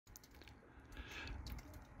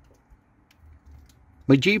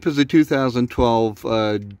My Jeep is a 2012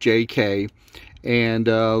 JK, and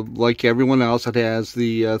like everyone else, it has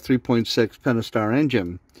the 3.6 Pentastar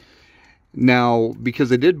engine. Now,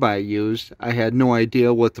 because I did buy it used, I had no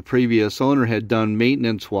idea what the previous owner had done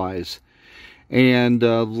maintenance-wise. And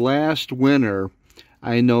last winter,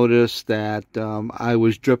 I noticed that I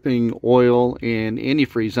was dripping oil and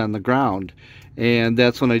antifreeze on the ground, and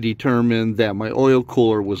that's when I determined that my oil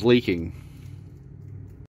cooler was leaking.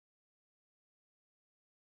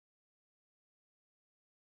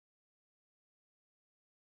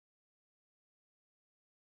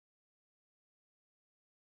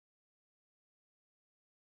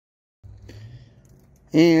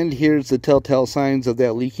 And here's the telltale signs of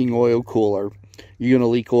that leaking oil cooler. You're going to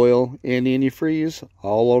leak oil and antifreeze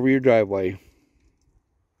all over your driveway.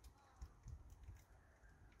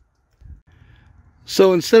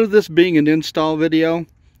 So instead of this being an install video,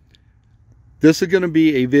 this is going to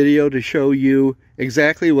be a video to show you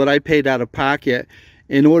exactly what I paid out of pocket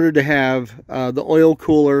in order to have the oil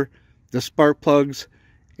cooler, the spark plugs,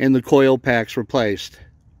 and the coil packs replaced.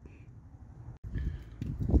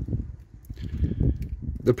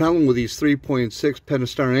 The problem with these 3.6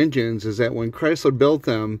 Pentastar engines is that when Chrysler built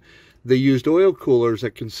them, they used oil coolers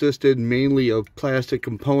that consisted mainly of plastic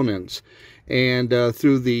components. And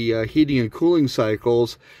through the heating and cooling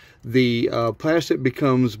cycles, the plastic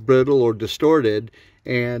becomes brittle or distorted,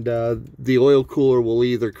 and the oil cooler will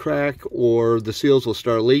either crack or the seals will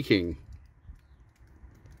start leaking.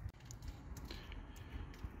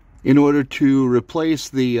 In order to replace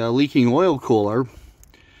the leaking oil cooler,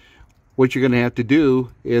 what you're going to have to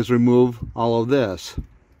do is remove all of this.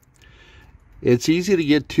 It's easy to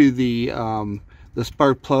get to the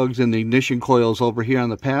spark plugs and the ignition coils over here on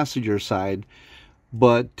the passenger side,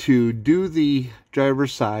 but to do the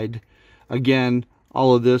driver's side, again,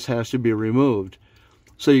 all of this has to be removed.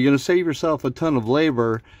 So you're going to save yourself a ton of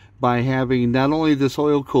labor by having not only this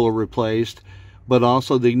oil cooler replaced, but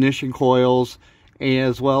also the ignition coils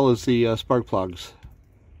as well as the spark plugs.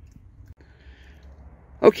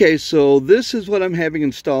 Okay, so this is what I'm having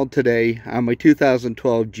installed today on my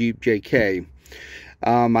 2012 Jeep JK.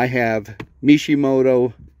 I have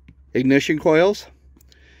Mishimoto ignition coils,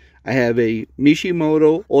 I have a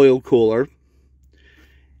Mishimoto oil cooler,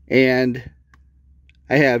 and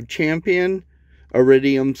I have Champion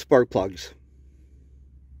iridium spark plugs.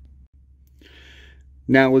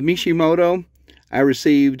 Now with Mishimoto, I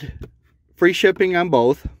received free shipping on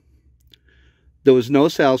both. There was no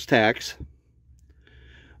sales tax.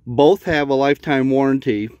 Both have a lifetime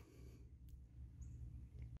warranty.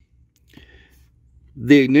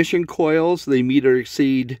 The ignition coils, they meet or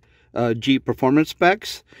exceed Jeep performance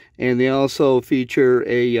specs, and they also feature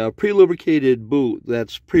a pre-lubricated boot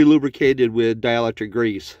that's pre-lubricated with dielectric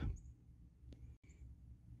grease.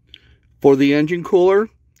 For the engine cooler,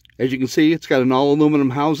 as you can see, it's got an all-aluminum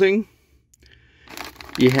housing.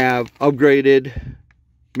 You have upgraded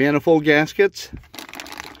manifold gaskets,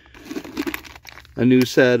 a new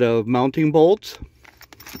set of mounting bolts.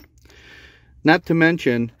 Not to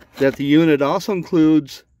mention that the unit also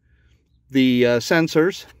includes the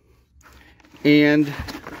sensors, and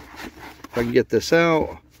if I can get this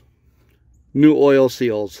out, new oil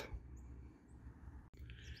seals.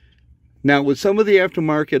 Now with some of the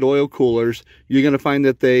aftermarket oil coolers, you're going to find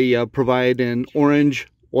that they provide an orange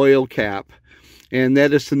oil cap, and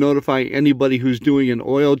that is to notify anybody who's doing an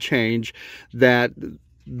oil change that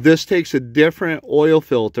this takes a different oil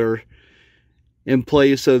filter in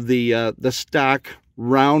place of the stock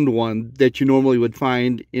round one that you normally would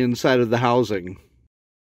find inside of the housing.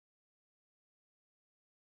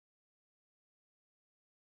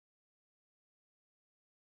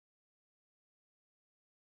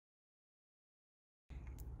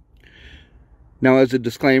 Now, as a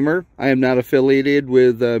disclaimer, I am not affiliated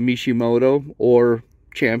with Mishimoto or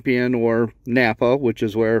Champion or Napa, which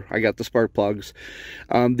is where I got the spark plugs.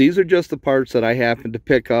 These are just the parts that I happen to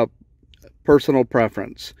pick up, personal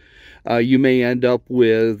preference. You may end up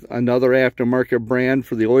with another aftermarket brand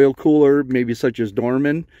for the oil cooler, maybe such as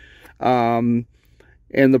Dorman. And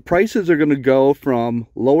the prices are going to go from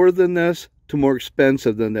lower than this to more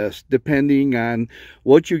expensive than this, depending on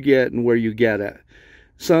what you get and where you get it.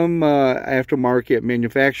 Some aftermarket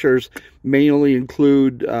manufacturers may only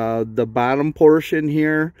include the bottom portion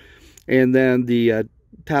here, and then the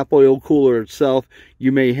top oil cooler itself,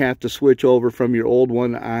 you may have to switch over from your old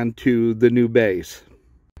one onto the new base.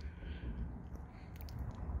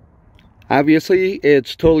 Obviously,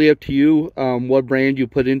 it's totally up to you what brand you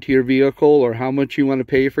put into your vehicle or how much you want to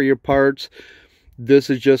pay for your parts. this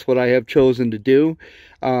is just what I have chosen to do.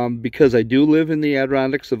 Because I do live in the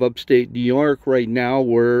Adirondacks of upstate New York right now.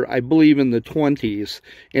 We're, I believe, in the 20s,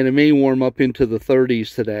 and it may warm up into the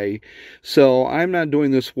 30s today. So I'm not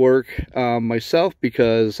doing this work myself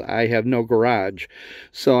because I have no garage.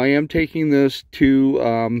 So I am taking this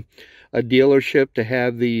to a dealership to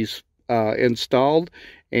have these installed,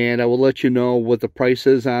 and I will let you know what the price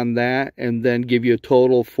is on that, and then give you a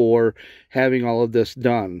total for having all of this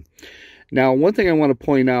done. Now, one thing I want to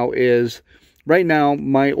point out is, right now,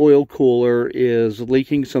 my oil cooler is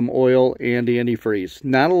leaking some oil and antifreeze.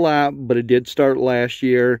 Not a lot, but it did start last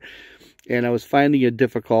year, and I was finding it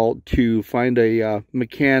difficult to find a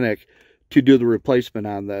mechanic to do the replacement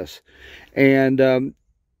on this. And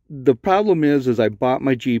the problem is I bought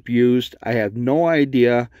my Jeep used. I have no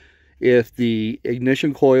idea if the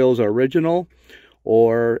ignition coils are original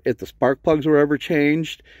or if the spark plugs were ever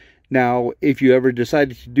changed. Now, if you ever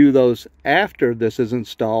decided to do those after this is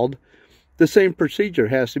installed, the same procedure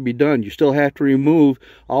has to be done. You still have to remove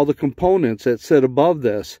all the components that sit above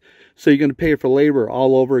this. So you're going to pay for labor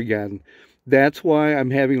all over again. That's why I'm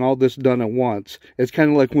having all this done at once. It's kind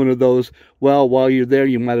of like one of those, well, while you're there,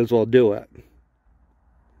 you might as well do it.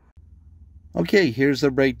 Okay, here's the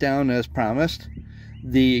breakdown as promised.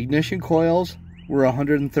 The ignition coils were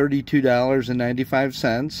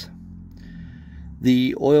 $132.95.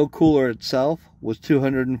 The oil cooler itself was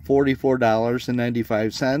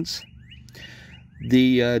 $244.95.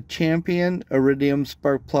 The Champion Iridium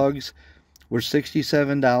spark plugs were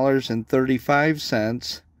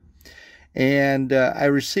 $67.35. And I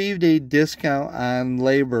received a discount on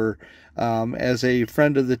labor as a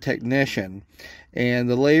friend of the technician. And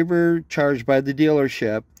the labor charged by the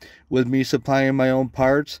dealership, with me supplying my own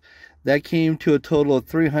parts, that came to a total of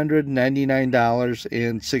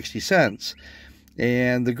 $399.60.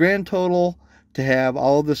 And the grand total to have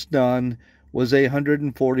all of this done was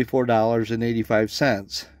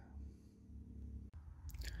 $144.85.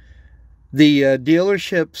 The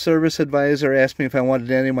dealership service advisor asked me if I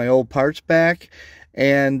wanted any of my old parts back,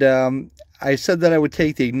 and I said that I would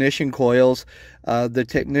take the ignition coils. The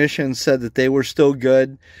technician said that they were still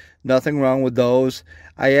good, nothing wrong with those.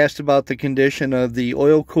 I asked about the condition of the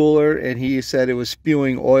oil cooler, and he said it was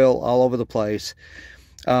spewing oil all over the place.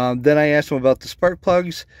 Then I asked him about the spark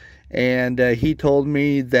plugs, and he told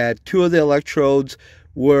me that 2 of the electrodes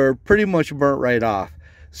were pretty much burnt right off.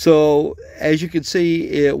 So as you can see,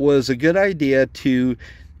 it was a good idea to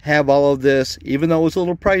have all of this, even though it was a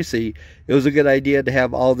little pricey. It was a good idea to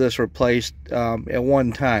have all this replaced at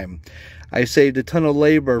one time. I saved a ton of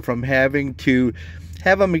labor from having to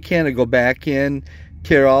have a mechanic go back in,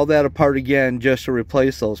 tear all that apart again just to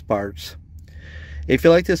replace those parts. If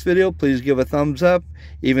you like this video, please give a thumbs up.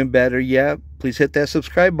 Even better yet, please hit that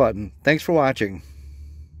subscribe button. Thanks for watching.